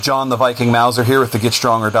John the Viking Mauser here with the Get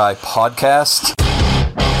Strong or Die podcast.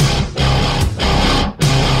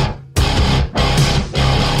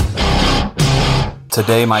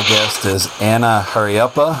 Today my guest is Anna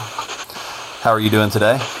Harjapaa. How are you doing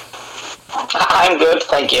today? I'm good,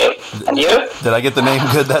 thank you. And you? Did I get the name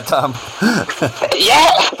good that time? Yeah,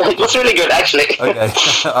 it was really good actually. Okay,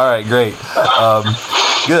 all right, great.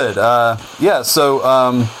 Good.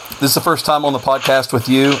 This is the first time on the podcast with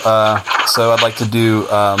you, so I'd like to do,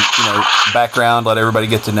 background, let everybody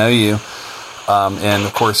get to know you, and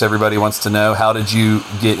of course, everybody wants to know, how did you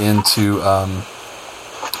get into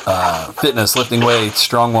fitness, lifting weights,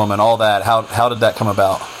 strongwoman, all that? How did that come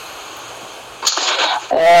about?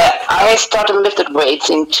 I started lifting weights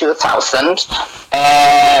in 2000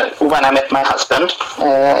 when I met my husband.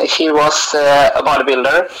 He was a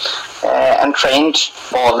bodybuilder and trained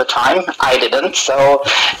all the time. I didn't, so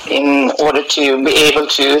in order to be able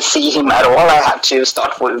to see him at all, I had to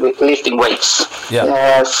start with lifting weights.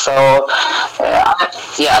 Yeah. So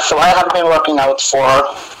I have been working out for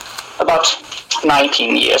about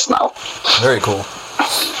 19 years now. Very cool.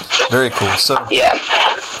 Very cool. So yeah.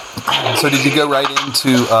 So did you go right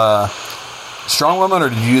into strongwoman, or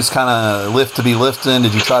did you just kind of lift to be lifting?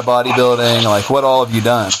 Did you try bodybuilding? Like, what all have you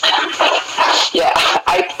done? Yeah,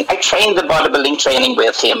 I trained the bodybuilding training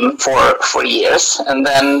with him for years, and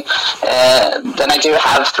then I do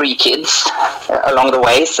have 3 kids along the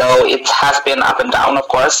way, so it has been up and down, of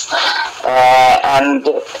course. And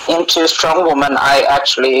into strongwoman,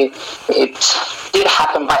 it did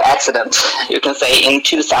happen by accident, you can say, in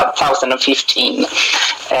 2015.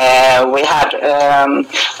 We had a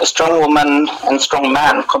strongwoman and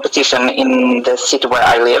strongman competition in the city where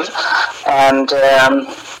I live, and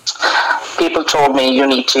people told me you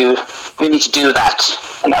need to do that,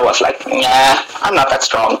 and I was like, yeah, I'm not that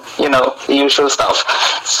strong, the usual stuff.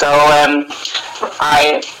 So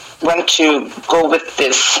I went to go with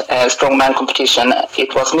this strongman competition.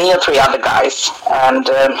 It was me and 3 other guys, and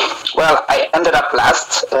I ended up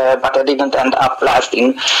last, but I didn't end up last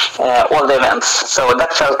in all the events, so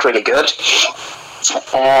that felt really good.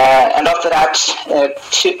 And after that,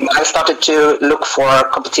 I started to look for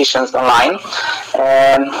competitions online,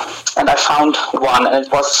 and I found one, and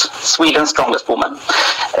it was Sweden's Strongest Woman.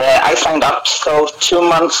 I signed up, so 2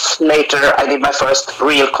 months later, I did my first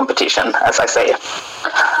real competition, as I say.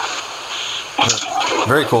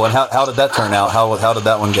 Very cool. And how did that turn out? How did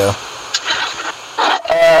that one go?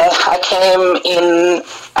 I came in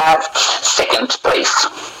at 2nd place.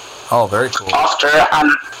 Oh, very cool. After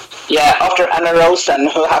Anna Rosen,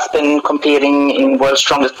 who has been competing in World's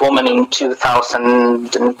Strongest Woman in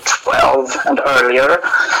 2012 and earlier,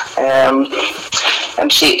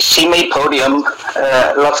 and she made podium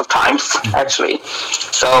lots of times, actually.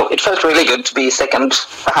 So it felt really good to be 2nd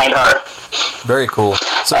behind her. Very cool.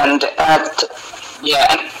 So,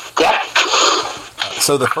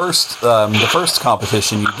 So the first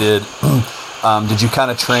competition you did. Did you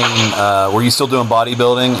kind of train, were you still doing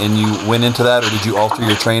bodybuilding and you went into that, or did you alter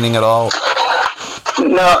your training at all?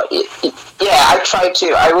 No, I tried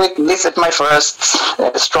to. I would visit my first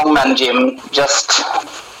strongman gym just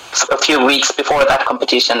a few weeks before that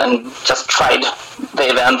competition and just tried the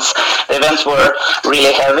events. The events were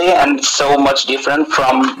really heavy and so much different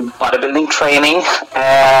from bodybuilding training,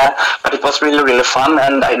 but it was really, really fun,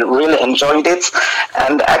 and I really enjoyed it.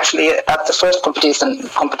 And actually, at the first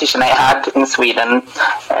competition I had in Sweden,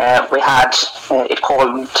 we had it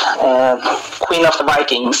called Queen of the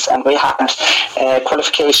Vikings, and we had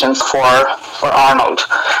qualifications for Arnold,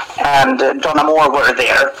 and Donna Moore were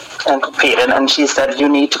there and competed, and she said, you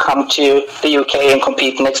need to come to the UK and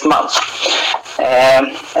compete next month.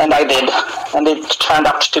 And I did, and it turned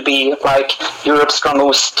out to be like Europe's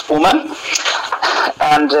Strongest Woman,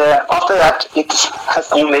 and after that it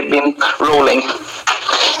has only been rolling.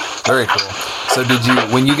 Very cool. So did you,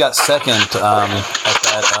 when you got 2nd at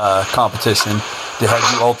that competition, had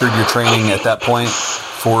you altered your training at that point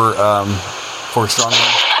for strongman?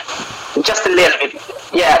 Just a little bit.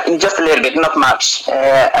 Yeah, just a little bit, not much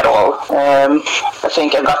at all. I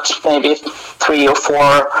think I got maybe 3 or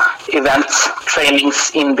 4 events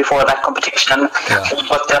trainings in before that competition. Yeah.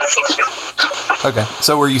 But that's okay.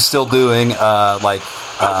 So were you still doing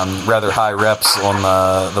rather high reps on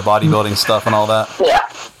the bodybuilding stuff and all that? Yeah.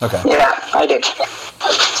 Okay. Yeah, I did.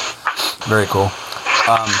 Very cool.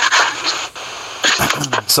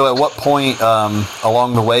 So at what point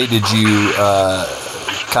along the way did you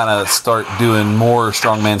kind of start doing more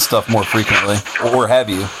strongman stuff more frequently, or have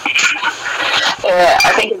you?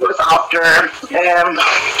 I think it was after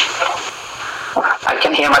I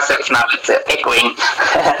can hear myself now. It's echoing.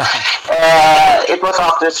 It was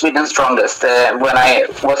after Sweden's Strongest when I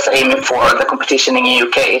was aiming for the competition in the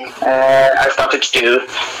UK. I started to do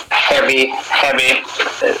heavy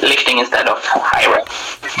lifting instead of high rep.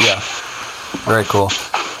 Yeah, very cool.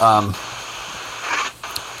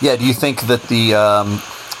 Yeah, do you think that the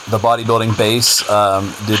bodybuilding base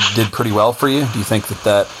did pretty well for you? Do you think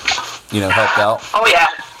that helped out? Oh yeah.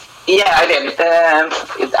 Yeah, I did.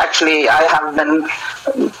 Actually, I have been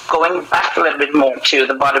going back a little bit more to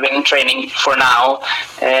the bodybuilding training for now,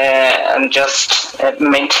 and just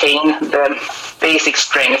maintain the basic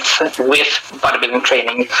strength with bodybuilding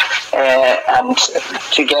training, and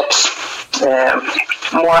to get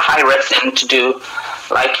more high reps in to do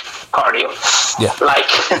like cardio. Yeah.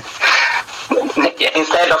 Like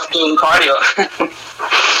instead of doing cardio.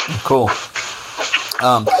 Cool.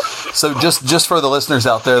 So just for the listeners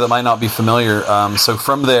out there that might not be familiar, so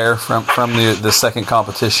from there, from the second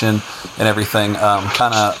competition and everything,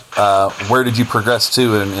 kind of where did you progress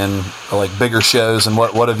to in like bigger shows, and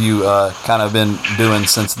what have you kind of been doing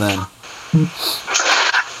since then?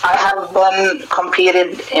 I have been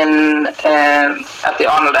competed in at the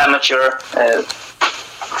Arnold Amatuer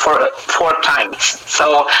for 4 times.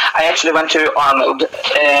 So I actually went to Arnold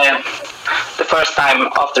the first time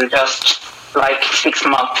after just like 6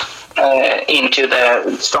 months into the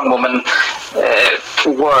strongwoman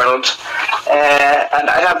world, and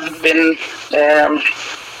I have been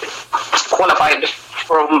qualified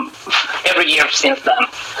from every year since then.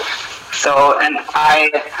 So, and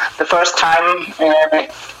the first time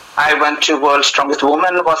I went to World's Strongest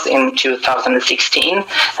Woman was in 2016,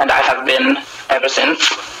 and I have been ever since.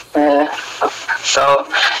 So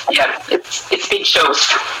yeah, it's big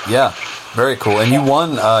shows. Yeah, very cool. And you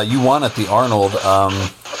won at the Arnold.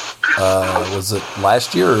 Was it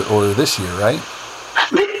last year or this year, right?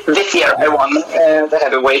 This year I won the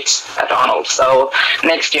heavyweight at Arnold. So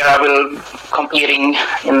next year I will be competing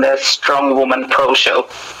in the Strong Woman Pro Show.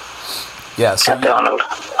 Yeah, so at the Arnold.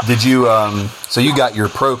 Did you? So you got your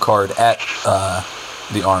pro card at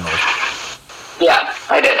the Arnold? Yeah,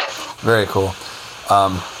 I did. Very cool.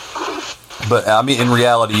 But I mean, in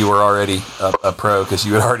reality, you were already a pro because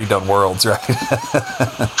you had already done Worlds, right?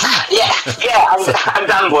 yeah, I've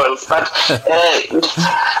done Worlds, but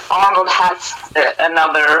Arnold has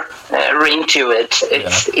another ring to it.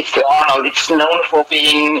 It's the Arnold. It's known for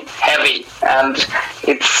being heavy, and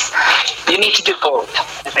you need to do both,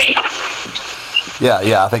 I think.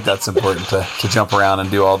 Yeah, I think that's important to jump around and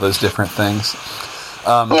do all those different things.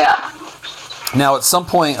 Yeah. Now, at some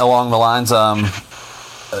point along the lines,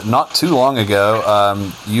 not too long ago,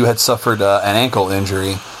 you had suffered an ankle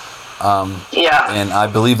injury. Yeah. And I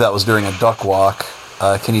believe that was during a duck walk.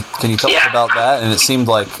 Can you tell us about that? And it seemed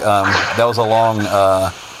like that was a long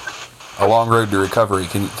road to recovery.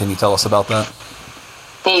 Can you tell us about that?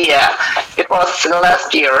 Yeah, it was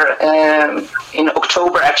last year, in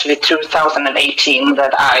October actually, 2018,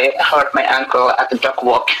 that I hurt my ankle at the duck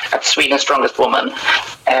walk at Sweden's Strongest Woman.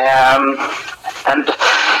 And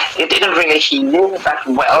it didn't really heal that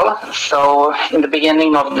well. So in the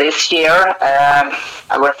beginning of this year,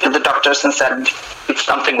 I went to the doctors and said, it's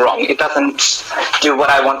something wrong. It doesn't do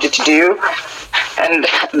what I wanted to do. And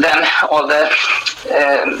then all the...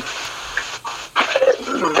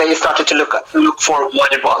 they started to look for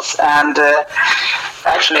what it was, and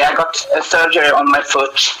actually I got a surgery on my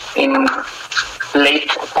foot in late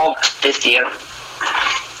August this year.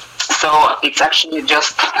 So it's actually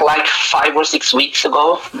just like 5 or 6 weeks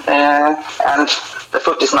ago, and the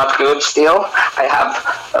foot is not good still. I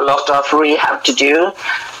have a lot of rehab to do.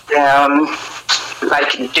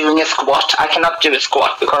 Like doing a squat, I cannot do a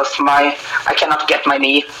squat because I cannot get my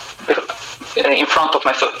knee in front of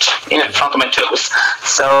my foot, in front of my toes.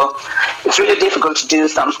 So it's really difficult to do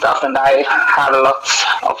some stuff, and I have a lot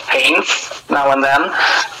of pains now and then.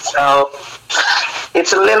 So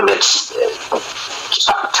it's a little bit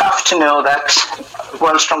tough to know that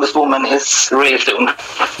World's Strongest Woman is really soon.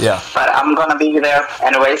 Yeah. But I'm gonna be there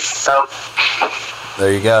anyways. So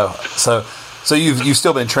there you go. So you've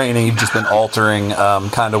still been training. You've just been altering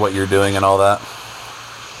kind of what you're doing and all that.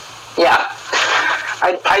 Yeah.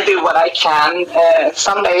 I do what I can.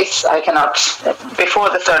 Some days I cannot. Before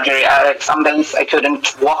the surgery, some days I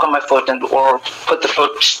couldn't walk on my foot or put the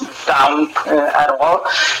foot down at all.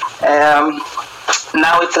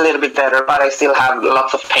 Now it's a little bit better, but I still have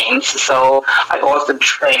lots of pains. So I also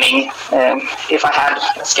training. If I had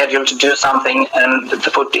a schedule to do something and the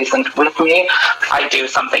foot isn't with me, I do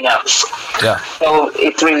something else. Yeah. So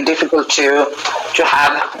it's really difficult to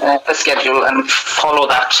have a schedule and follow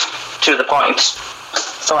that to the point.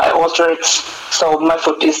 So I alter it so my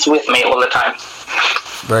foot is with me all the time.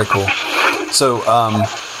 Very cool. So,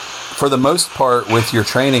 for the most part, with your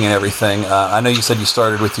training and everything, I know you said you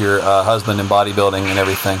started with your husband in bodybuilding and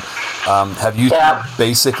everything. Have you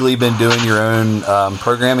basically been doing your own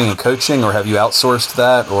programming and coaching, or have you outsourced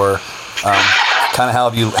that, or kind of how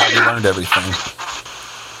have you learned everything?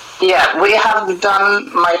 Yeah, we have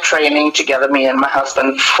done my training together, me and my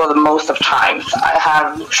husband, for the most of times. I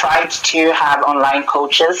have tried to have online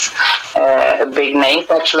coaches, big names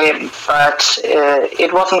actually, but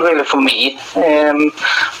it wasn't really for me.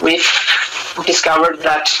 We've discovered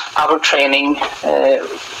that our training,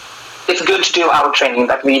 it's good to do our training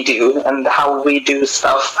that we do, and how we do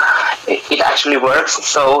stuff, it actually works.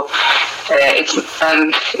 So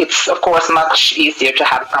it's of course much easier to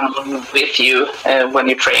have someone with you when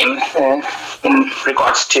you train in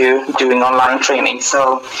regards to doing online training.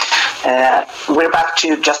 So we're back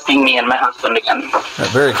to just being me and my husband again.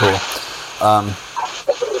 Very cool.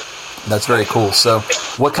 That's very cool. So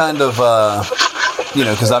what kind of,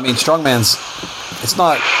 because I mean, strongman's, it's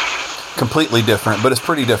not completely different, but it's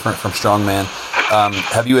pretty different from strongman.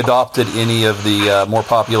 Have you adopted any of the more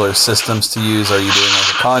popular systems to use? Are you doing like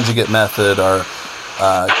a conjugate method, or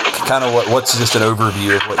kind of what's just an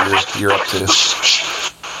overview of what you're up to?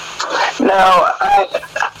 No,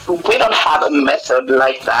 we don't have a method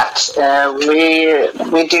like that.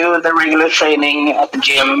 We do the regular training at the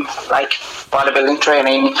gym, like bodybuilding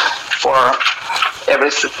training, for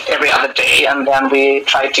every other day, and then we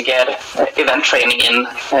try to get event training in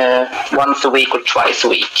once a week or twice a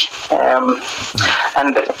week.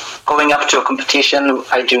 And going up to a competition,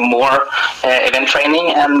 I do more event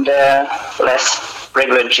training and less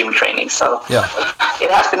regular gym training. So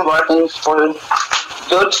it has been working for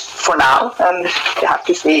good for now, and you have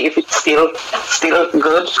to see if it's still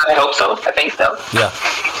good. I hope so. I think so. Yeah.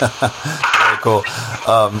 Very cool.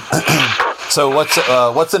 So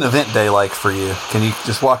what's an event day like for you? Can you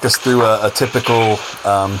just walk us through a typical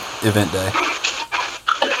event day?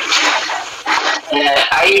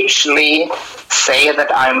 I usually say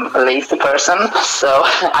that I'm a lazy person, so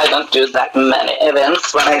I don't do that many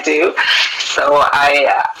events when I do. So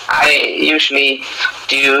I usually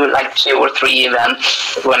do like 2 or 3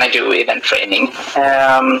 events when I do event training.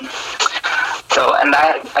 So, and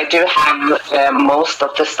I do have most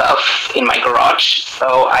of the stuff in my garage,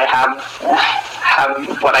 so I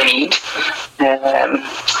have what I need.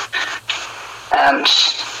 And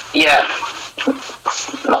yeah,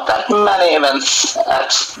 not that many events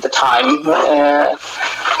at the time.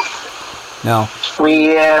 No.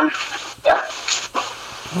 We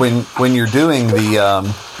When you're doing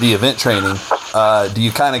the event training, do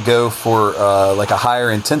you kind of go for like a higher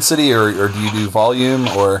intensity, or do you do volume,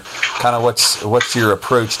 or kind of what's your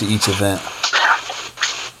approach to each event?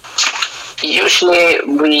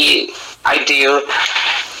 Usually I do.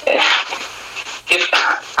 If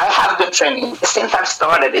I have good training, since I've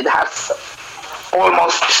started, it has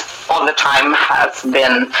almost all the time has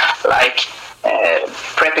been like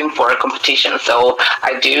prepping for a competition. So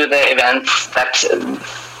I do the events that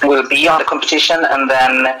will be on the competition, and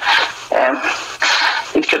then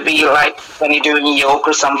it could be like when you're doing yoke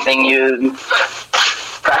or something, you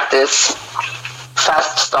practice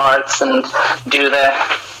fast starts and do the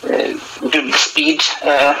speed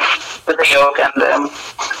with the yoke, and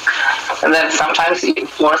then sometimes,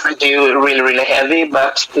 of course, I do really heavy,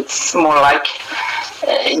 but it's more like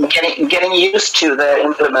getting used to the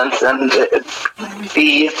implements and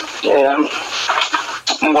be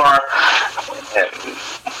more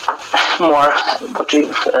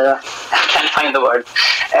I can't find the word.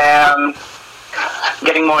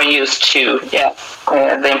 Getting more used to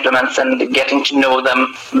the implements and getting to know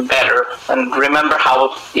them better and remember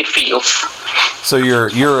how it feels. So you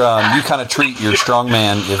kind of treat your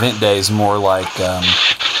strongman event days more like a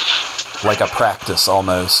practice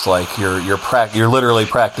almost. Like you're literally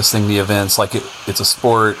practicing the events like it's a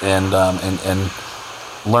sport, and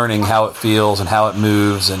learning how it feels and how it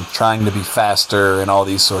moves and trying to be faster and all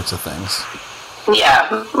these sorts of things. Yeah,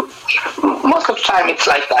 most of the time it's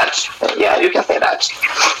like that. Yeah, you can say that.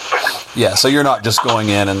 Yeah, so you're not just going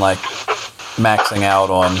in and like maxing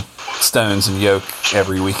out on stones and yoke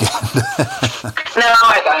every weekend. No,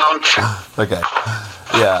 I don't. Okay.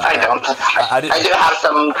 Yeah. I don't. I do have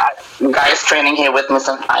some guys training here with me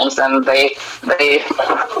sometimes, and I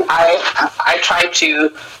try to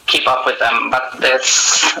keep up with them, but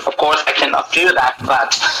of course I cannot do that,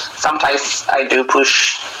 but sometimes I do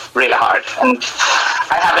push really hard, and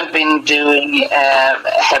I haven't been doing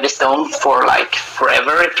heavy stones for like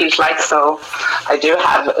forever, it feels like, so I do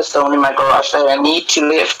have a stone in my garage that I need to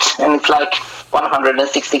lift, and it's like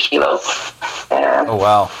 160 kilos, Oh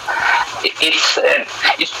wow!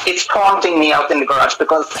 It's taunting me out in the garage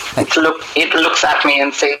because it looks at me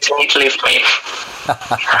and says you need to lift me.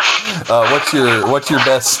 What's your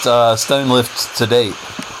best stone lift to date?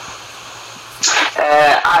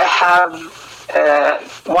 I have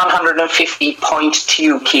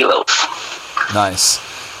 150.2 kilos. Nice.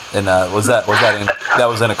 And was that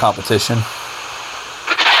in a competition?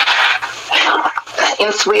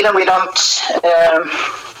 In Sweden, we don't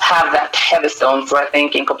have that heavy stone, so I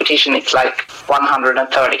think in competition it's like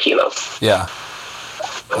 130 kilos. Yeah.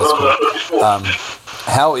 That's cool.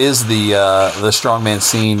 How is the strongman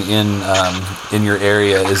scene in your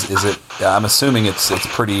area? Is it? I'm assuming it's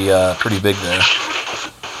pretty big there.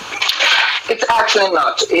 It's actually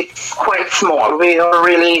not. It's quite small. We're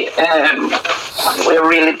really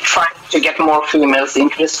trying to get more females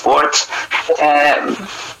into the sport.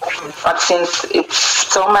 But since it's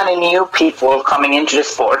so many new people coming into the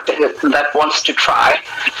sport that wants to try,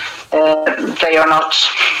 they are not.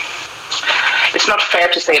 It's not fair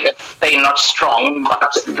to say that they're not strong,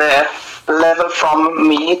 but the level from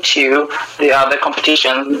me to the other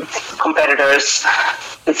competitors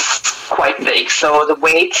is quite big. So the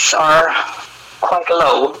weights are quite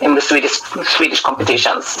low in the Swedish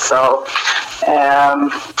competitions. So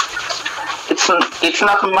it's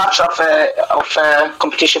not much of a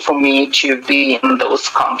competition for me to be in those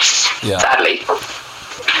comps. Yeah. Sadly.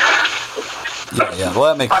 Yeah. Well,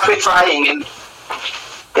 that makes. But we're trying.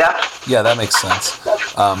 Yeah, that makes sense.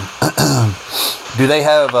 Do they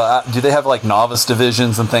have like novice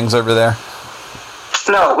divisions and things over there?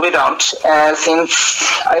 No, we don't. Since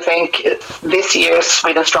I think this year's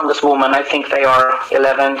Sweden's Strongest Woman, I think they are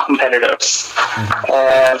 11 competitors.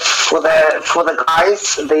 Mm-hmm. For the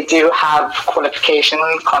guys, they do have qualification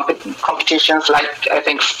competitions, like I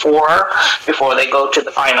think 4 before they go to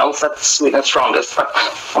the finals. That's Sweden's Strongest. But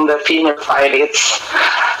on the female side, it's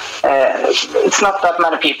not that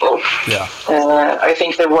many people. Yeah. I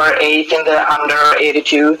think there were 8 in the under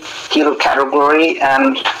 82 kilo category,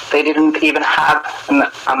 and they didn't even have an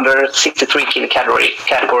under 63 kilo category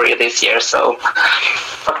this year. So,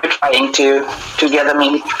 but we're trying to get them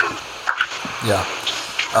in. Yeah.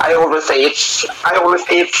 I always say it's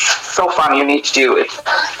so fun. You need to do it,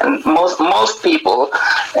 and most people,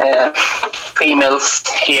 females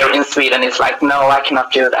here in Sweden, is like, no, I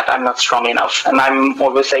cannot do that. I'm not strong enough, and I'm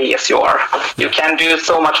always say, yes, you are. You can do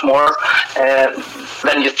so much more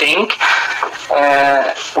than you think.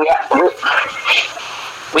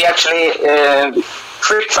 We actually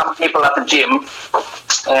tricked some people at the gym,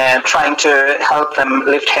 trying to help them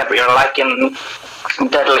lift heavier, like in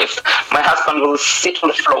deadlift. My husband will sit on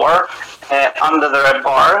the floor under the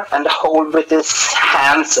bar and hold with his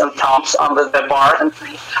hands and thumbs under the bar and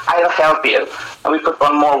say, I'll help you. And we put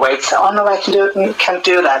on more weights. Oh no, I can't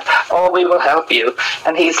do that. Oh, we will help you.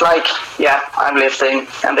 And he's like, yeah, I'm lifting.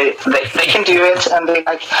 And they can do it, and they're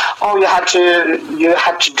like, oh, you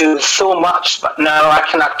had to do so much, but no, I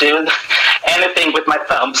cannot do anything with my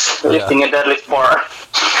thumbs, lifting a deadlift bar.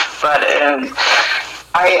 But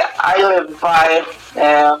I live by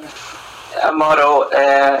a motto.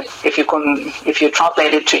 If you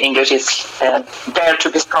translate it to English, it's dare to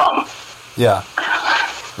be strong. Yeah,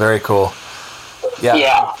 very cool. Yeah.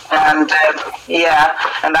 Yeah, and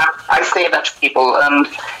I say that to people, and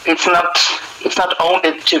it's not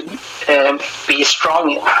only to be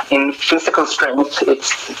strong in physical strength.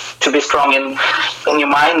 It's to be strong in your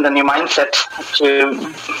mind and your mindset, to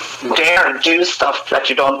dare do stuff that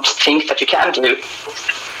you don't think that you can do.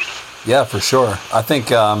 Yeah, for sure. I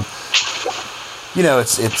think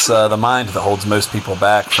it's the mind that holds most people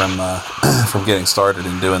back from getting started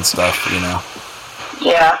and doing stuff.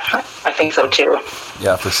 Yeah, I think so too.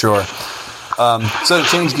 Yeah, for sure. So to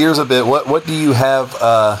change gears a bit, what do you have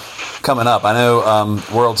coming up? I know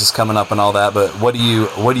Worlds is coming up and all that, but what do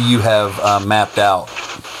you have mapped out?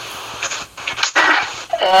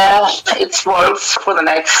 It's Worlds for the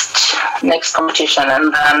next competition,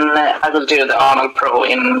 and then I will do the Arnold Pro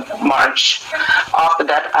in March. After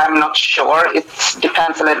that, I'm not sure. It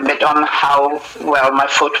depends a little bit on how well my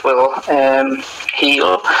foot will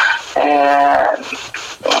heal.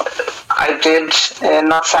 I did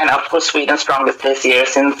not sign up for Sweden's Strongest this year,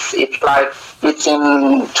 since it's in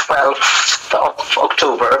 12th of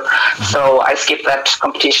October. Mm-hmm. So I skipped that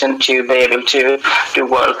competition to be able to do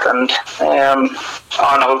World and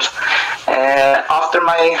Arnold. After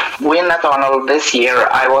my win at Arnold this year,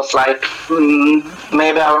 I was like,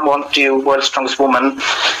 maybe I won't do World's Strongest Woman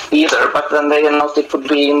either. But then they announced it would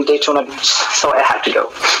be in Daytona Beach, so I had to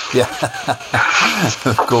go. Yeah,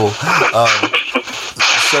 cool.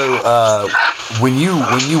 So when you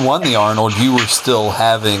won the Arnold, you were still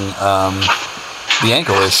having the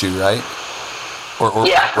ankle issue, right?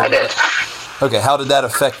 Yeah, I did. Okay, how did that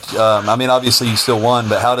affect? I mean, obviously you still won,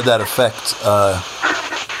 but how did that affect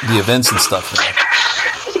the events and stuff?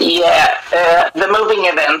 Yeah, the moving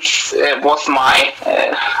events was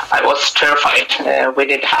I was terrified. We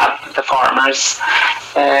did have the farmers,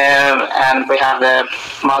 and we had the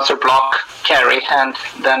Mauser block carry, and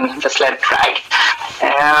then the sled drag.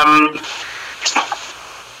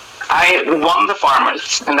 I won the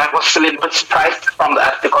farmers, and I was a little bit surprised from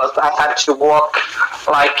that because I had to walk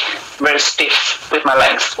like very stiff with my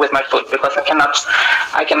legs, with my foot, because I cannot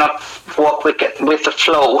walk with the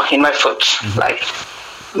flow in my foot, like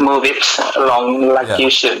move it along like you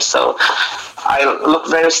should. So I look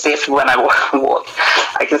very stiff when I walk.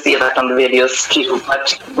 I can see that on the videos too,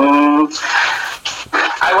 but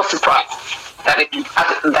I was surprised that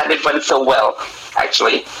it went so well,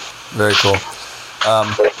 actually. Very cool.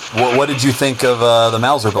 What did you think of the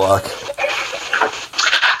Mauser block?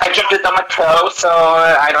 I dropped it on my toe, so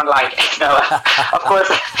I don't like it. No, of course,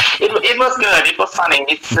 it was good. It was funny.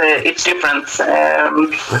 It's different,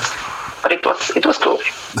 but it was cool.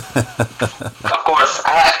 Of course,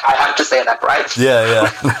 I have to say that, right? Yeah.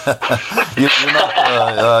 You're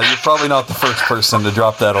probably not the first person to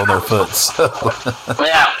drop that on their foot. So.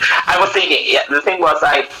 Yeah, I was thinking. Yeah, the thing was,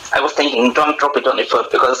 I was thinking, don't drop it on your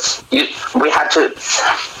foot because we had to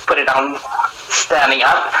put it down standing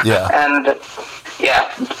up. Yeah. And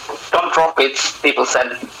yeah, don't drop it. People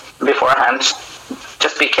said beforehand.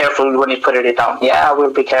 Just be careful when you put it down. Yeah, I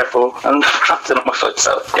will be careful, and dropped it on my foot.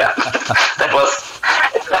 So yeah,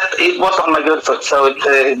 it was on my good foot, so it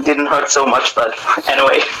didn't hurt so much. But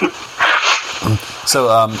anyway. So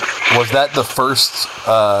was that the first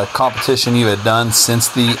competition you had done since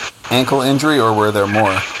the ankle injury, or were there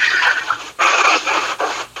more?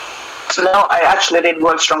 No, I actually did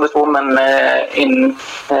World's Strongest Woman in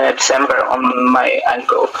December on my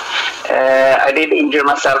ankle. I did injure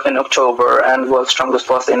myself in October, and World's Strongest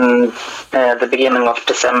was in the beginning of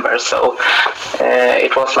December. So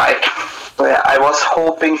it was like I was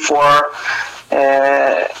hoping for.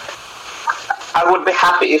 I would be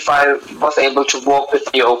happy if I was able to walk with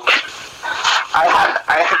the yoke.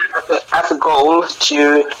 I had as a goal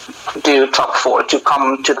to do top 4 to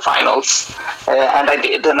come to the finals, and I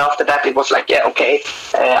did. And after that, it was like, yeah, okay,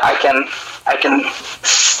 I can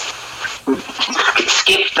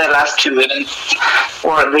skip the last 2 events,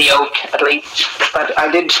 or the yoke at least. But I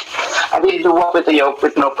did walk with the yoke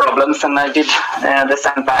with no problems, and I did the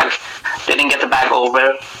sandbag. Didn't get the bag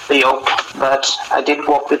over the yoke, but I did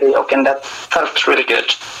walk with the yoke, and that felt really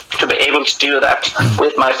good to be able to do that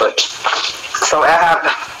with my foot. So I have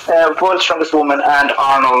World's Strongest Woman and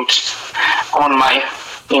Arnold on my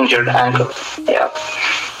injured ankle. Yeah.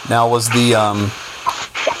 Now, was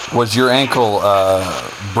your ankle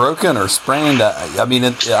broken or sprained? I mean,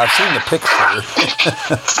 I've seen the picture.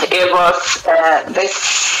 It was. They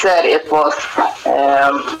said it was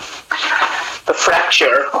a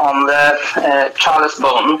fracture on the talus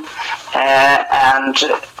bone and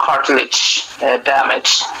cartilage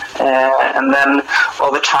damage, and then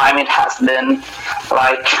over time it has been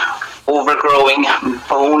like overgrowing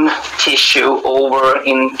bone tissue over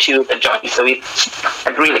into the joint. So I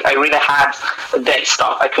really had a dead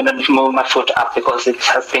stop. I couldn't move my foot up because it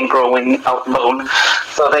has been growing out bone.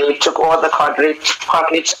 So they took all the cartilage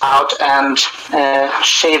out and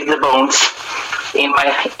shaved the bones in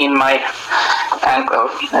my ankle.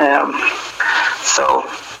 So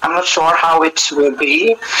I'm not sure how it will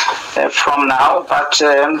be from now, but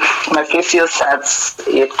my physio says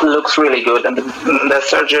it looks really good, and the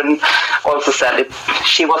surgeon also said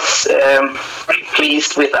she was very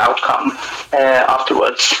pleased with the outcome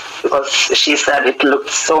afterwards, because she said it looked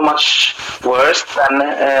so much worse than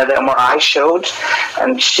the MRI showed,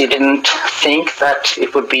 and she didn't think that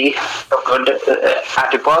it would be so good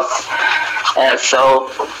as it was. So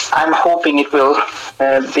I'm hoping it will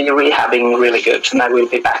be rehabbing really good, and I will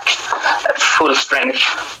be back at full strength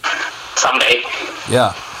someday.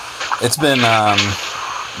 Yeah, it's been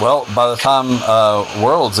well, by the time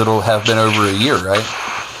Worlds, it'll have been over a year, right?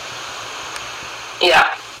 Yeah,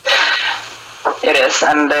 it is.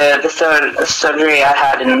 And the third surgery I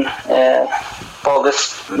had in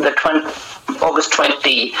August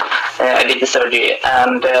 20, I did the surgery,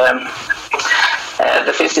 and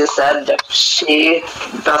the physio said that she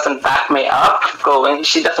doesn't back me up going.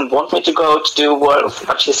 She doesn't want me to go to do Worlds,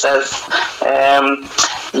 but she says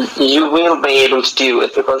you will be able to do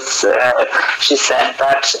it, because she said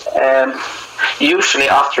that usually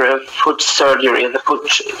after a foot surgery, the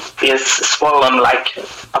foot is swollen like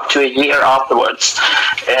up to a year afterwards.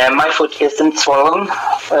 My foot isn't swollen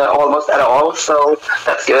almost at all, so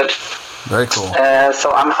that's good. Very cool.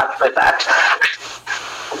 So I'm happy with that.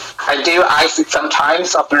 I do ice it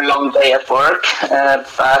sometimes after a long day at work,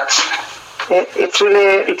 but it's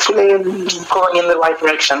really going in the right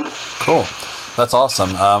direction. Cool. That's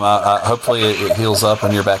awesome. Hopefully it heals up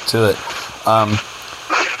and you're back to it.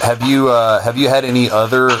 Have you had any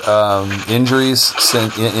other injuries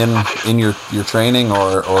in your training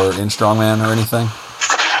or in strongman or anything?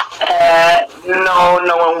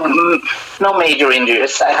 No major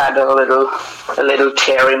injuries. I had a little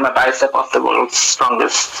tear in my bicep of the world's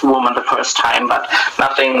strongest woman the first time, but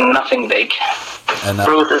nothing big. And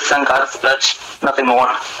bruises and cuts, but nothing more.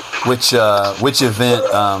 Which event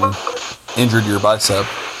injured your bicep?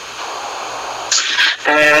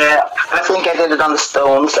 I think I did it on the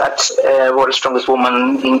stones at World's Strongest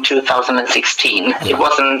Woman in 2016. Yeah. It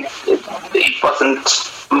wasn't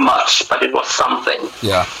much, but it was something.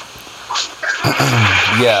 Yeah.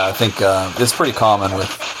 Yeah, I think it's pretty common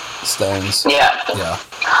with stones. Yeah. Yeah.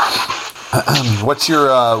 What's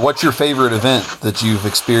your favorite event that you've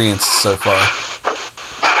experienced so far?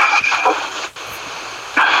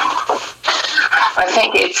 I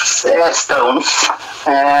think it's stones,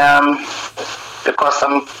 because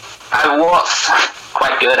I was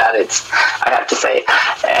quite good at it, I have to say.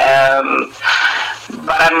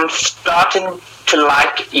 But I'm starting to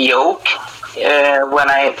like yoke. When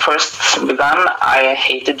I first began, I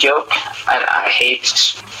hated yoke, and I hate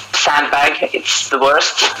sandbag. It's the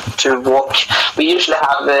worst to walk. We usually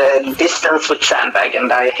have a distance with sandbag,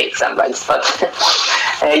 and I hate sandbags. But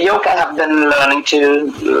yoke I have been learning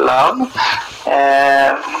to love.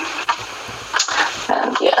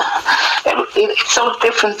 And yeah, it's so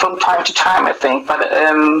different from time to time, I think. But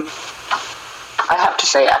I have to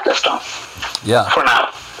say Atlas Stone. Yeah. For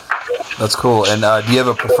now. That's cool. And do you have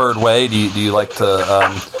a preferred way? Do you like to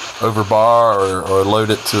overbar or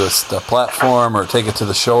load it to a platform or take it to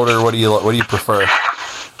the shoulder? What do you prefer?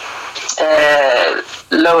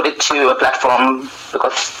 Load it to a platform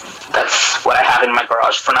because that's what I have in my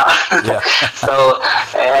garage for now. Yeah. So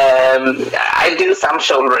I do some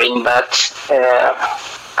shouldering, but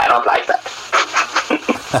I don't like that.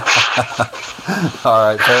 All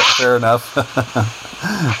right, fair enough.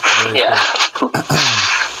 Yeah.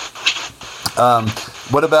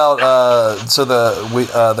 What about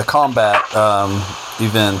the combat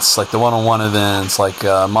events, like the one-on-one events, like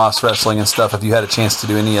Moss Wrestling and stuff? Have you had a chance to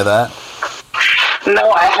do any of that?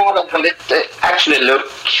 No, I haven't, but it actually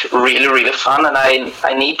looked really, really fun, and I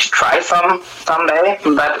need to try someday,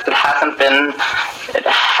 but it hasn't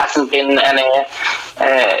been any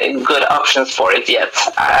good options for it yet.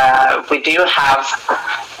 We do have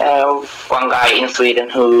one guy in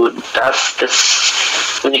Sweden who does this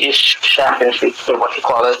Swedish Championships, or what you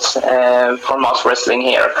call it, for Moss Wrestling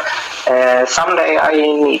here. Someday I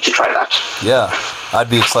need to try that. Yeah, I'd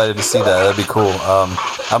be excited to see that. That'd be cool.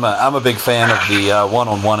 I'm a big fan of the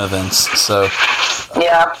one-on-one events. So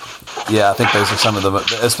yeah, I think those are some of the,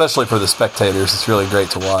 especially for the spectators, it's really great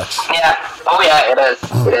to watch. Yeah. Oh yeah, it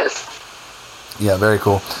is. Yeah, very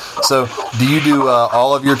cool. So, do you do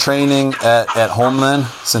all of your training at home then,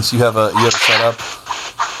 since you have a setup?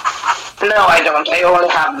 No, I don't. I only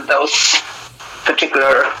have those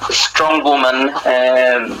particular strong woman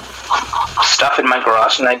stuff in my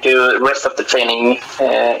garage, and I do the rest of the training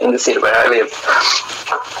in the city where I live.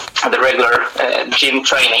 The regular gym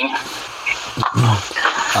training.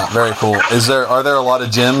 Very cool. Are there a lot of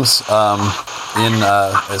gyms in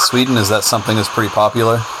Sweden? Is that something that's pretty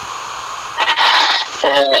popular?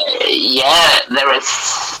 Yeah, there is.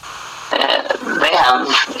 They have.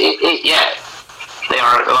 There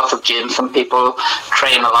are lots of gyms and people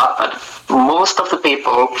train a lot, but most of the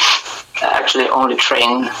people actually only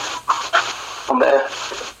train on the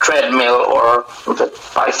treadmill or the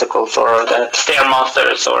bicycles or the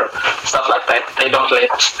stairmasters or stuff like that. They don't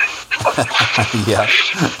lift. Yeah.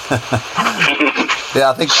 Yeah,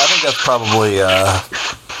 I think that's probably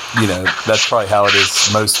that's probably how it is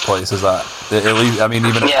most places. At least, I mean,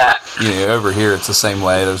 even over here, it's the same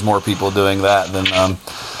way. There's more people doing that than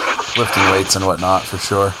lifting weights and whatnot, for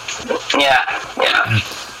sure. Yeah.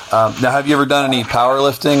 Now, have you ever done any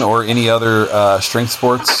powerlifting or any other strength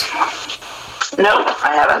sports? No,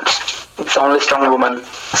 I haven't. It's only strongwoman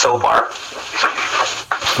so far.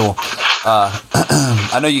 Cool.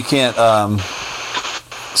 I know you can't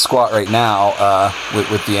squat right now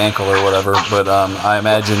with the ankle or whatever, but I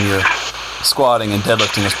imagine your squatting and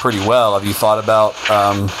deadlifting is pretty well. Have you thought about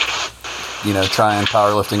trying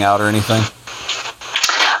powerlifting out or anything?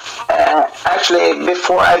 Actually,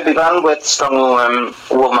 before I began with Strong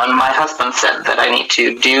Woman, my husband said that I need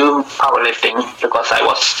to do powerlifting because I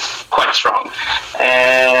was quite strong.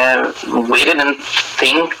 We didn't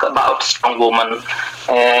think about strong woman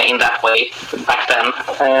in that way back then.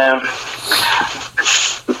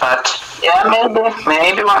 But yeah,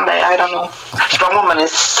 maybe one day, I don't know. Strong woman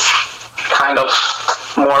is kind of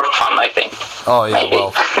more fun, I think. Oh yeah, maybe.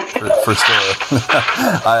 Well, for sure.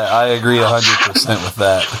 I agree 100% with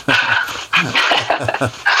that.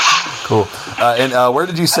 Cool. And where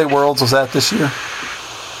did you say Worlds was at this year?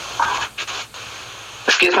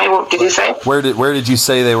 Excuse me, what did you say? Where did you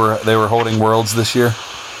say they were holding Worlds this year?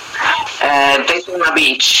 Daytona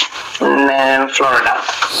Beach in Florida.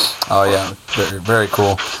 Oh yeah, very, very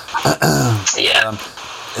cool. Yeah.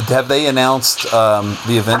 Have they announced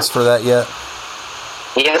the events for that yet?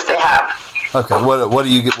 Yes, they have. Okay. What will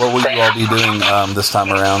you all be doing this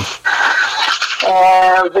time around?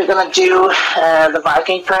 We're gonna do the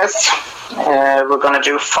Viking press. We're gonna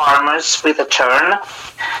do farmers with a turn.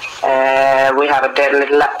 We have a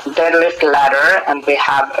deadlift ladder, and we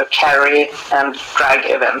have a carry and drag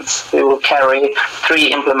events. We will carry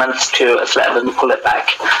 3 implements to a sled and pull it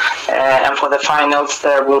back. And for the finals,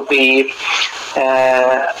 there will be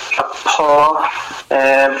Apollo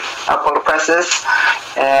presses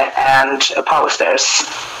and power stairs.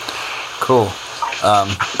 Cool.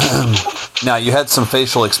 Now, you had some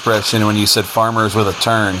facial expression when you said farmers with a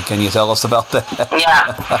turn. Can you tell us about that?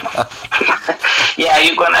 Yeah. Yeah,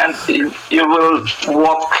 you will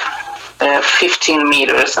walk 15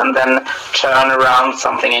 meters and then turn around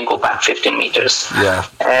something and go back 15 meters. Yeah.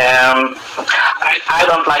 I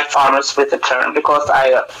don't like farmers with a turn because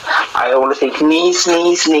I always think knees.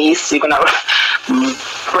 You're gonna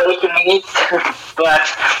break your knees. But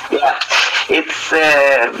yeah, it's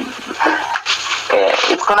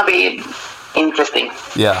gonna be interesting.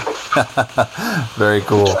 Yeah. Very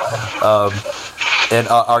cool. And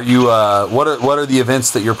are you? What are the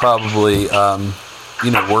events that you're probably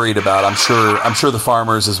worried about? I'm sure the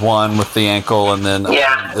farmers is one with the ankle, and then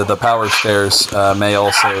the power stairs may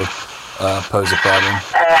also pose a problem.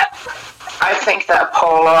 I think the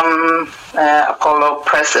Apollo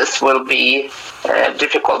presses will be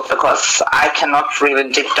difficult because I cannot really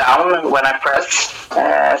dip down when I press.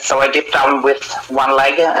 So I dip down with one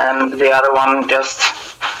leg and the other one just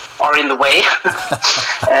are in the way.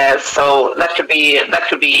 So that could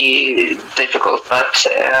be difficult, but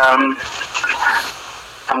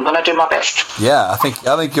I'm gonna do my best. Yeah, I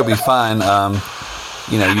think you'll be fine.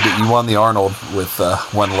 You won the Arnold with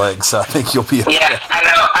one leg, so I think you'll be okay. Yeah, I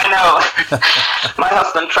know. My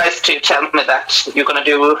husband tries to tell me that you're gonna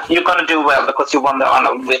do well because you won the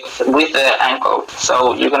Arnold with the ankle,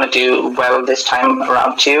 so you're gonna do well this time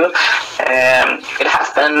around too. It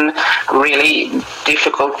has been really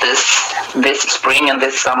difficult this spring and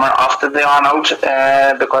this summer after the Arnold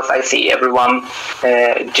because I see everyone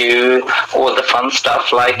do all the fun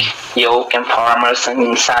stuff like yoke and farmers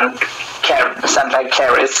and sandbag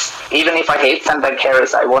carries. Even if I hate sandbag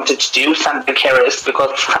carries, I wanted to do sandbag carries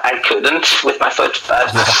because I couldn't with my foot.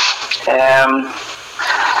 But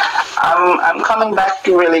I'm coming back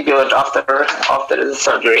really good after the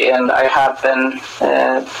surgery, and I have been.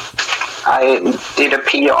 I did a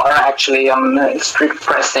PR actually on strict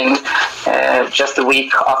pressing just a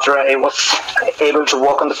week after I was able to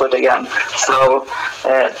walk on the foot again. So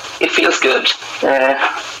it feels good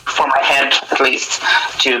for my head at least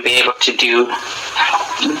to be able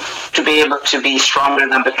to be stronger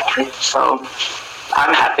than before. So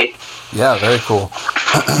I'm happy. Yeah, very cool.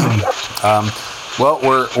 Well,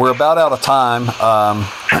 we're about out of time.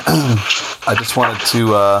 I just wanted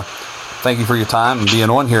to thank you for your time and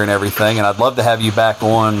being on here and everything. And I'd love to have you back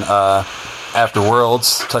on after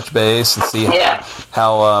Worlds, touch base and see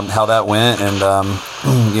how that went. And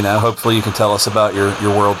hopefully you can tell us about your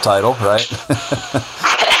world title, right?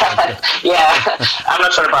 Yeah, I'm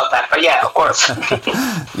not sure about that, but yeah, of course.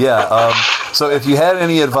 Yeah. So if you had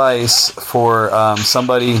any advice for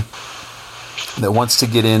somebody that wants to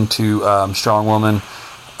get into Strong Woman,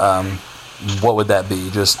 what would that be?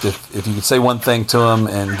 Just if you could say one thing to them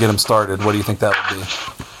and get them started, what do you think that would be?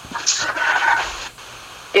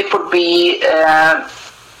 It would be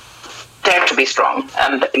dare to be strong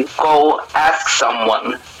and go ask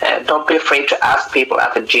someone. Don't be afraid to ask people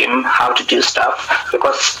at the gym how to do stuff,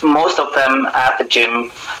 because most of them at the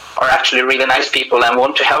gym are actually really nice people and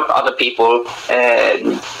want to help other people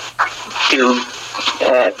do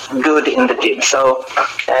good in the gym. So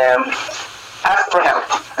ask for help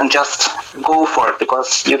and just go for it,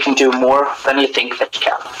 because you can do more than you think that you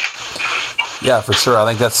can. Yeah, for sure. I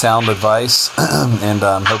think that's sound advice, and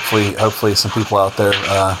hopefully some people out there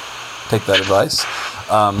take that advice.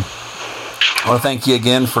 I want to thank you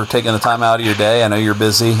again for taking the time out of your day. I know you're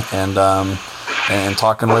busy and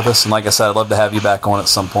talking with us. And like I said, I'd love to have you back on at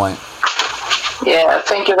some point. Yeah,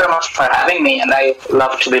 thank you very much for having me, and I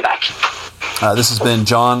love to be back. This has been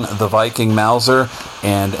John the Viking Mauser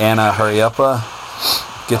and Anna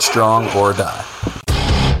Harjapaa. Get strong or die.